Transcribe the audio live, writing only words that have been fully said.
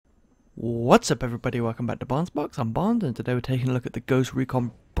What's up, everybody? Welcome back to Barnes Box. I'm Barnes, and today we're taking a look at the Ghost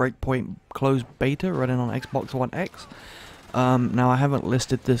Recon Breakpoint closed beta running on Xbox One X. Now, I haven't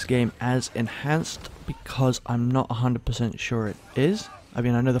listed this game as enhanced because I'm not 100% sure it is. I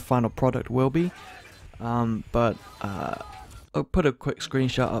mean, I know the final product will be, but I'll put a quick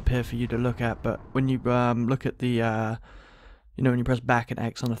screenshot up here for you to look at. But when you look at the when you press back and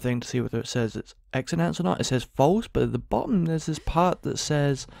X on a thing to see whether it says it's X enhanced or not, it says false. But at the bottom, there's this part that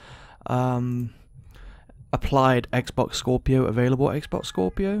says applied Xbox Scorpio, available Xbox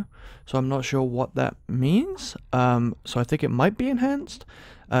Scorpio. So I'm not sure what that means. So I think it might be enhanced.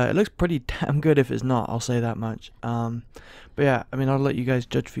 It looks pretty damn good if it's not, I'll say that much. But yeah, I mean, I'll let you guys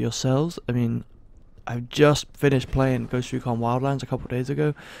judge for yourselves. I mean, I've just finished playing Ghost Recon Wildlands a couple days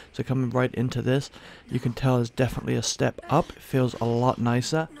ago, so coming right into this, you can tell it's definitely a step up. It feels a lot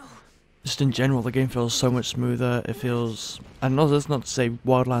nicer. Just in general, the game feels so much smoother. It feels, and also that's not to say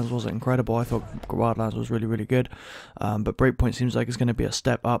Wildlands wasn't incredible. I thought Wildlands was really, really good. But Breakpoint seems like it's going to be a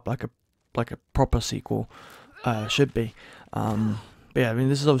step up, like a proper sequel should be. But yeah, I mean,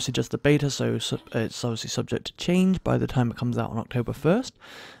 this is obviously just the beta, so it's obviously subject to change by the time it comes out on October 1st.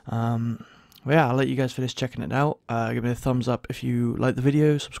 Well, yeah, I'll let you guys finish checking it out. Give me a thumbs up if you like the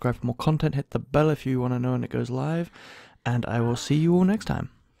video, subscribe for more content, hit the bell if you want to know when it goes live, and I will see you all next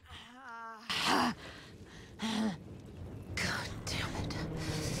time. God damn it.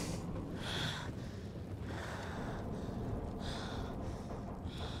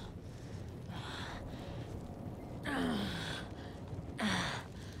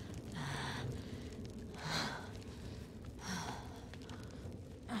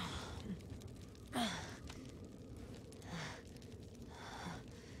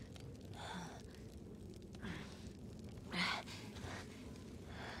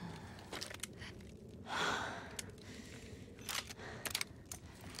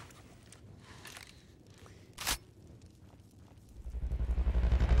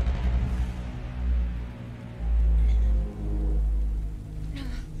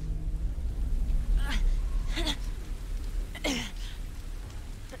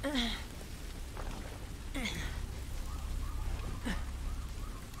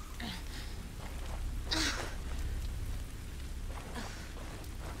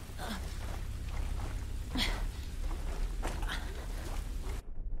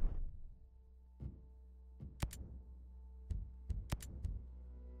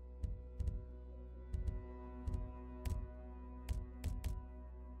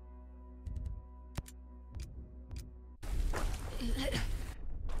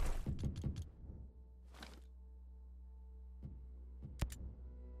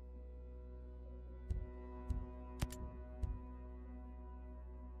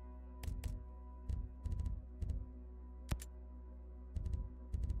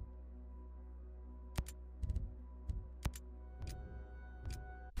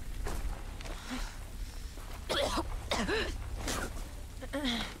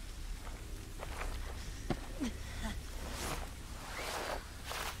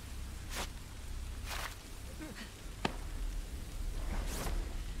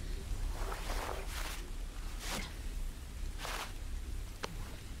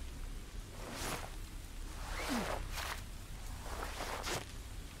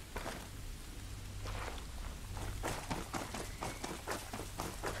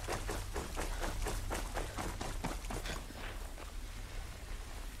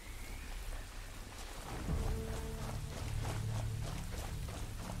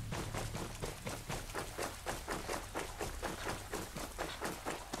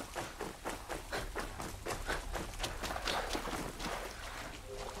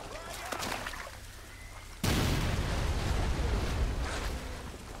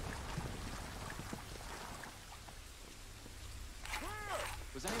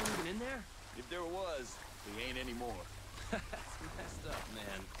 Was anyone even in there? If there was, we ain't anymore. That's messed up,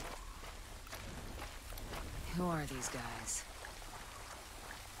 man. Who are these guys?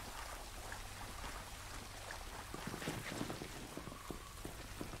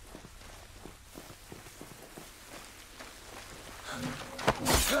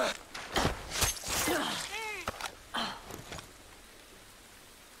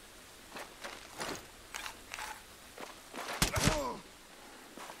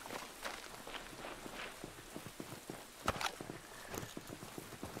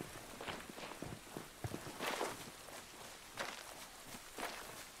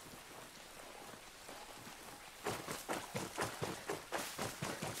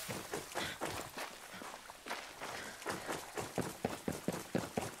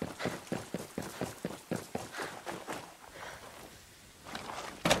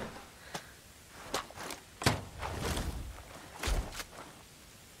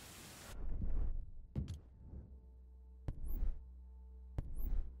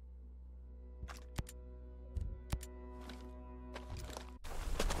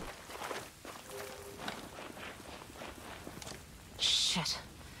 Shit.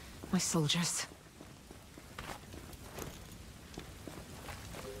 My soldiers.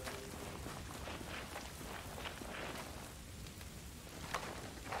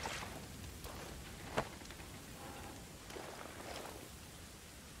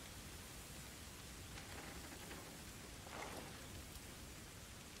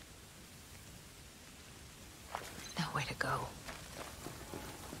 No way to go.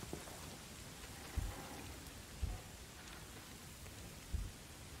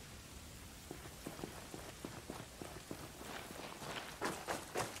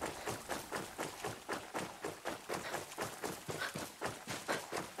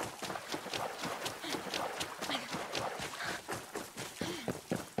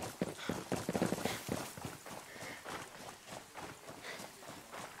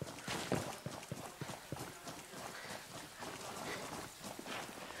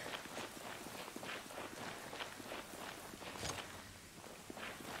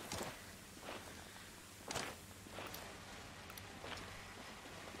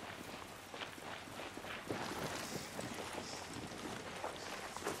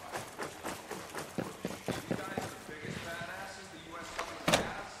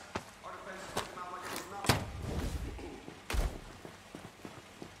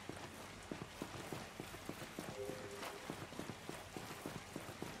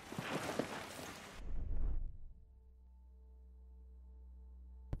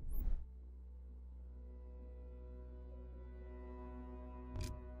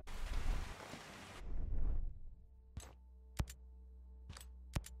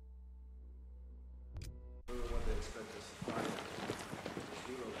 What they expect us to find.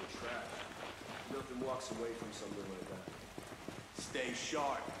 Heroes are trash. Nothing walks away from something like that. Stay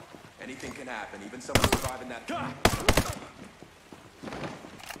sharp. Anything can happen, even someone surviving that.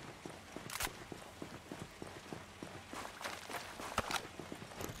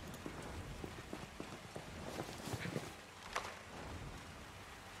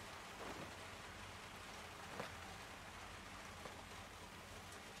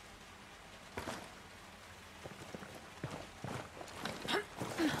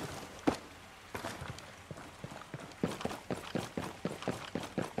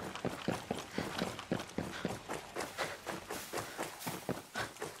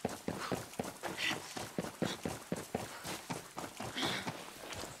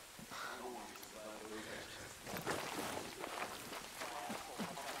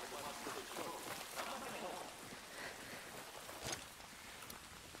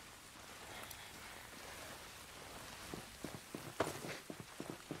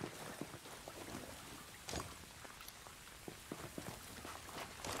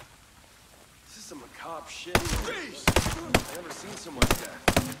 Some macabre shit. I've never seen someone like that.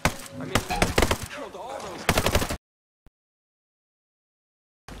 I mean, I killed all those.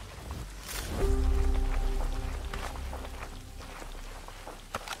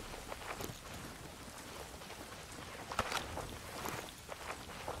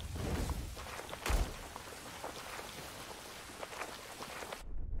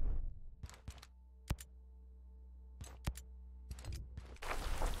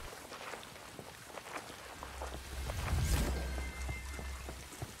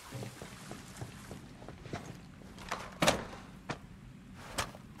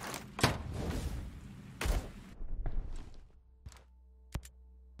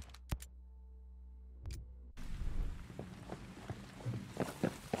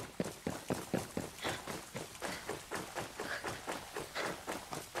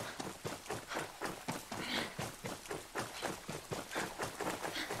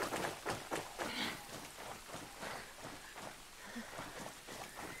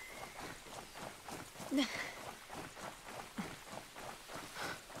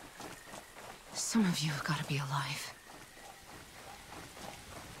 Some of you have got to be alive.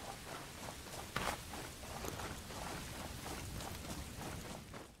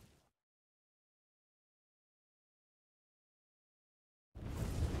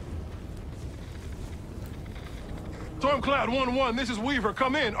 Stormcloud 1-1, this is Weaver,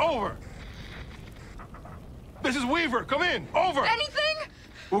 come in, over! This is Weaver, come in, over! Anything?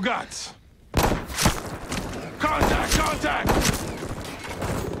 Ugats! Contact, contact!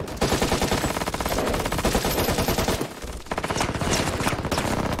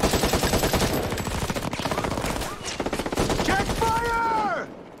 Check fire!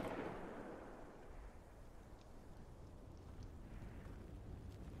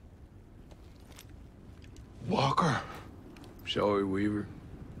 Walker. Shall we, Weaver?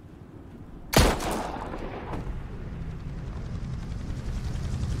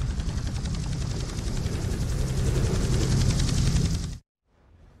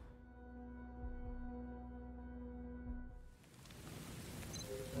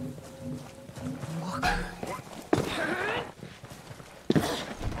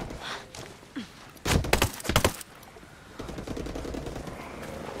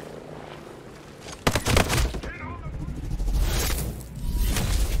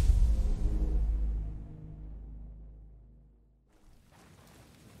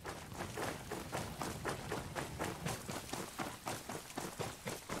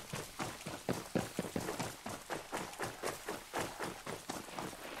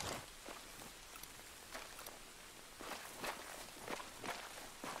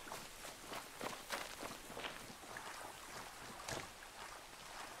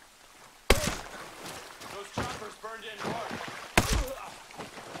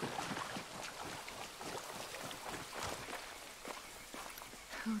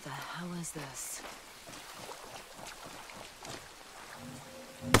 Who the hell is this?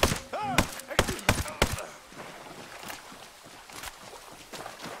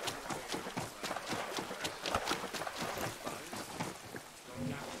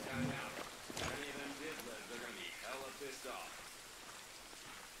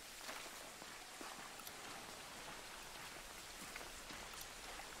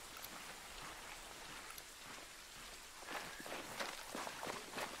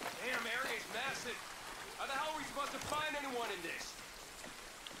 Damn, area's massive. How the hell are we supposed to find anyone in this?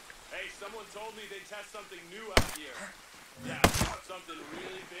 Hey, someone told me they test something new out here. Yeah, something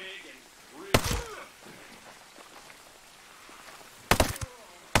really big and really...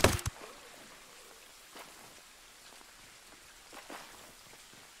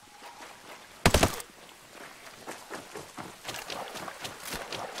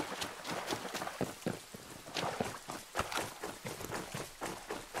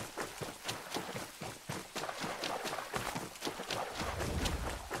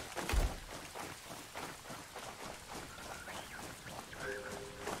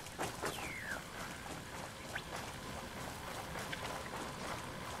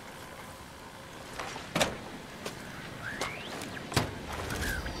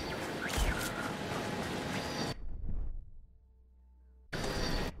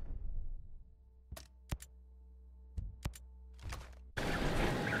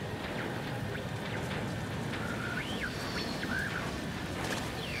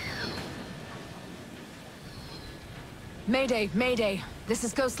 Mayday, Mayday. This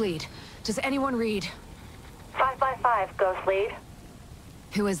is Ghost Lead. Does anyone read? 555, Ghost Lead.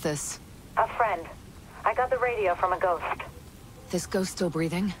 Who is this? A friend. I got the radio from a ghost. This ghost still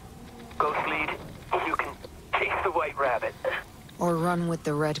breathing? Ghost Lead, you can chase the White Rabbit. Or run with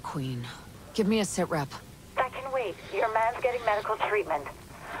the Red Queen? Give me a sit rep. That can wait. Your man's getting medical treatment.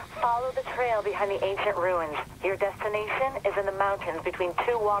 Follow the trail behind the ancient ruins. Your destination is in the mountains between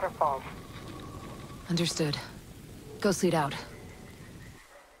two waterfalls. Understood. Ghost Lead out.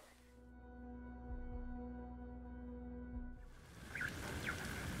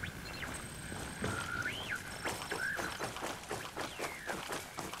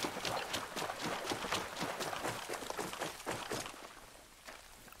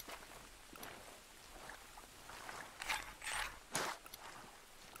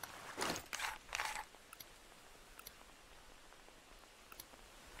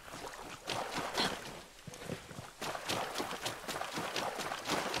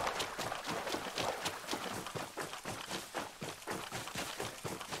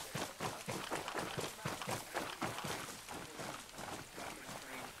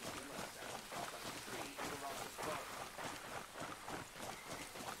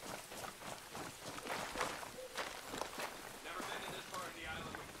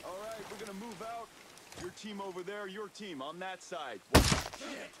 Move out. Your team over there, your team on that side.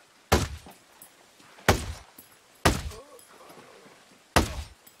 Shit!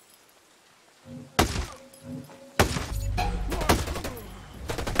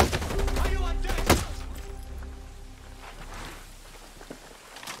 How you like that?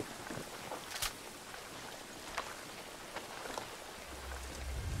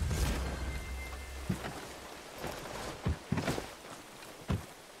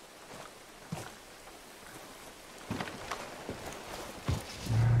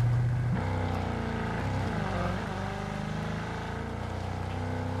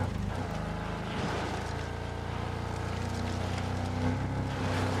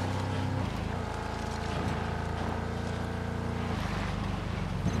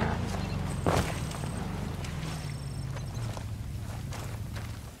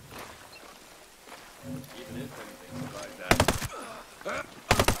 Even if anything's like that.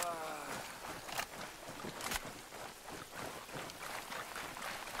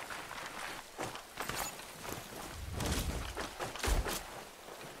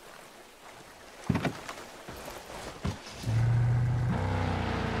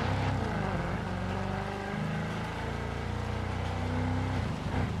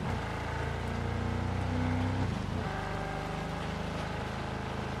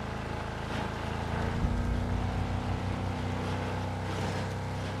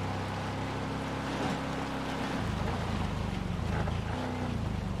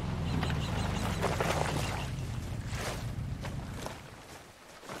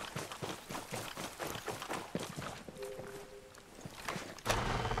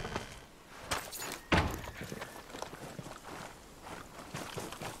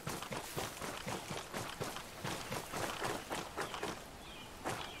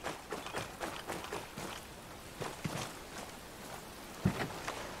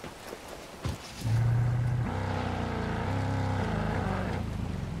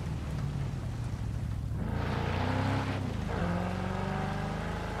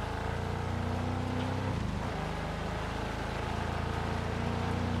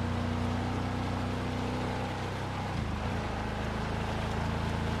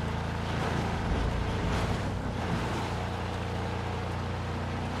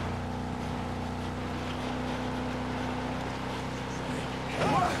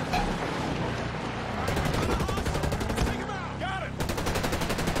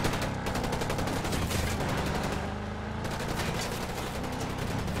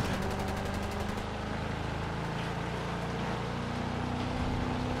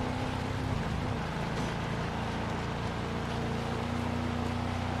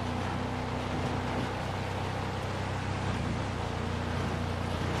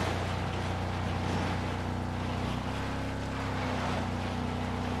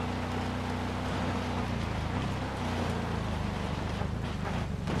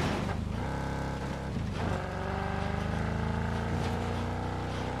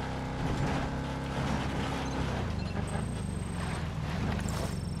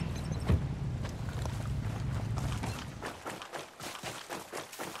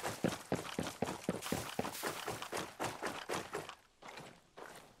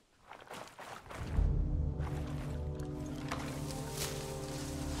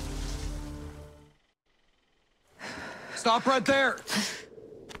 Stop right there!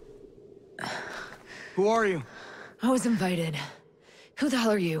 Who are you? I was invited. Who the hell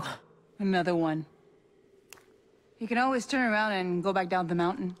are you? Another one. You can always turn around and go back down the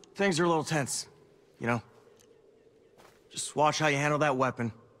mountain. Things are a little tense, you know? Just watch how you handle that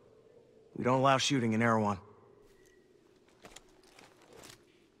weapon. We don't allow shooting in Erewhon.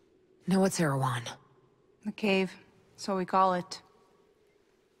 No, what's Erewhon? The cave. That's what we call it.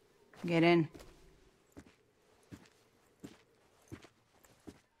 Get in.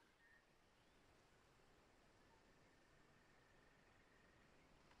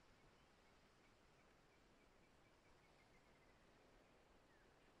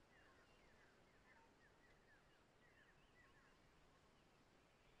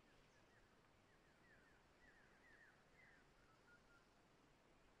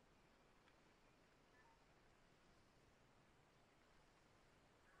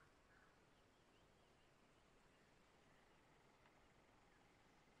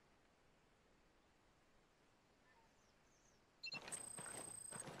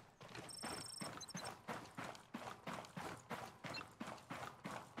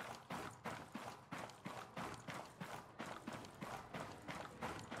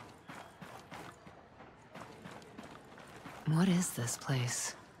 What is this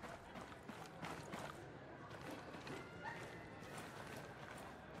place?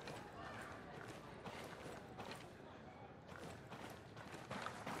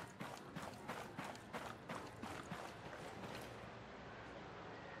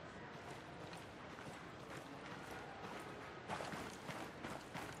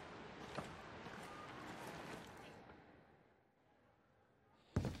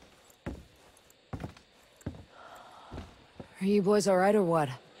 Are you boys all right or what?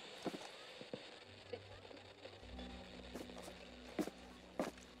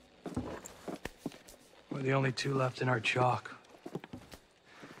 We're the only two left in our chalk.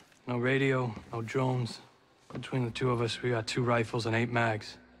 No radio, no drones. Between the two of us, we got 2 rifles and 8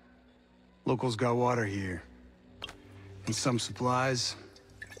 mags. Locals got water here. And some supplies.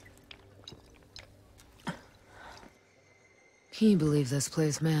 Can you believe this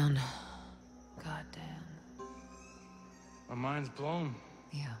place, man? Goddamn. My mind's blown.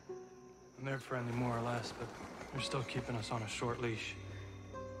 Yeah. And they're friendly more or less, but they're still keeping us on a short leash.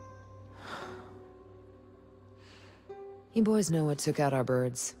 You boys know what took out our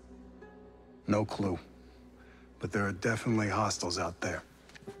birds? No clue. But there are definitely hostiles out there.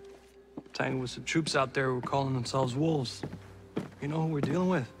 Tangled with some troops out there who were calling themselves wolves. You know who we're dealing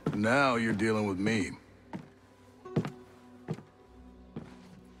with? Now you're dealing with me.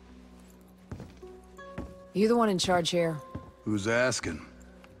 You the one in charge here? Who's asking?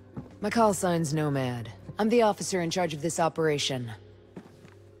 My call sign's Nomad. I'm the officer in charge of this operation.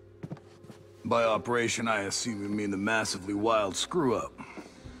 By operation, I assume you mean the massively wild screw-up.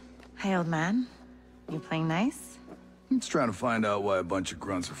 Hey, old man. You playing nice? I'm just trying to find out why a bunch of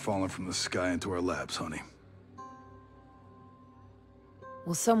grunts are falling from the sky into our laps, honey.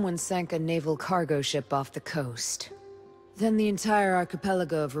 Well, someone sank a naval cargo ship off the coast. Then the entire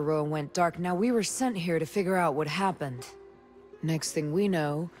archipelago of Aroa went dark. Now we were sent here to figure out what happened. Next thing we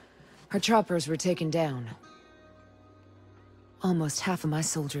know, our choppers were taken down. Almost half of my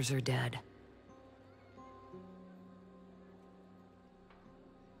soldiers are dead.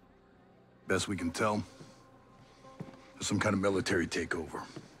 Best we can tell, there's some kind of military takeover.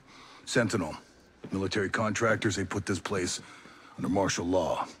 Sentinel, military contractors, they put this place under martial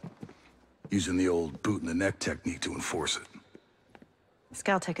law, using the old boot-in-the-neck technique to enforce it.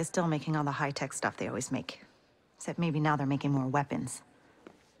 Scaltech is still making all the high-tech stuff they always make. Except maybe now they're making more weapons.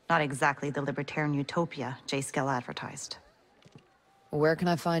 Not exactly the libertarian utopia J. Skell advertised. Where can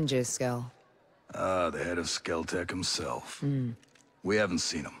I find J. Skell? The head of Skeltech himself. We haven't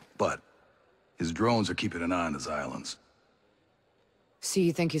seen him, but his drones are keeping an eye on his islands. So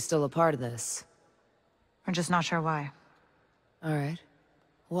you think he's still a part of this? We're just not sure why. All right.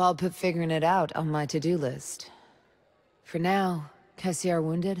 Well, I'll put figuring it out on my to-do list. For now, can I see our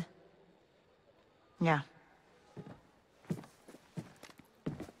wounded? Yeah.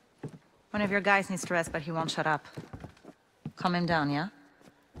 One of your guys needs to rest, but he won't shut up. Calm him down, yeah?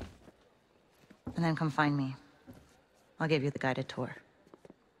 And then come find me. I'll give you the guided tour.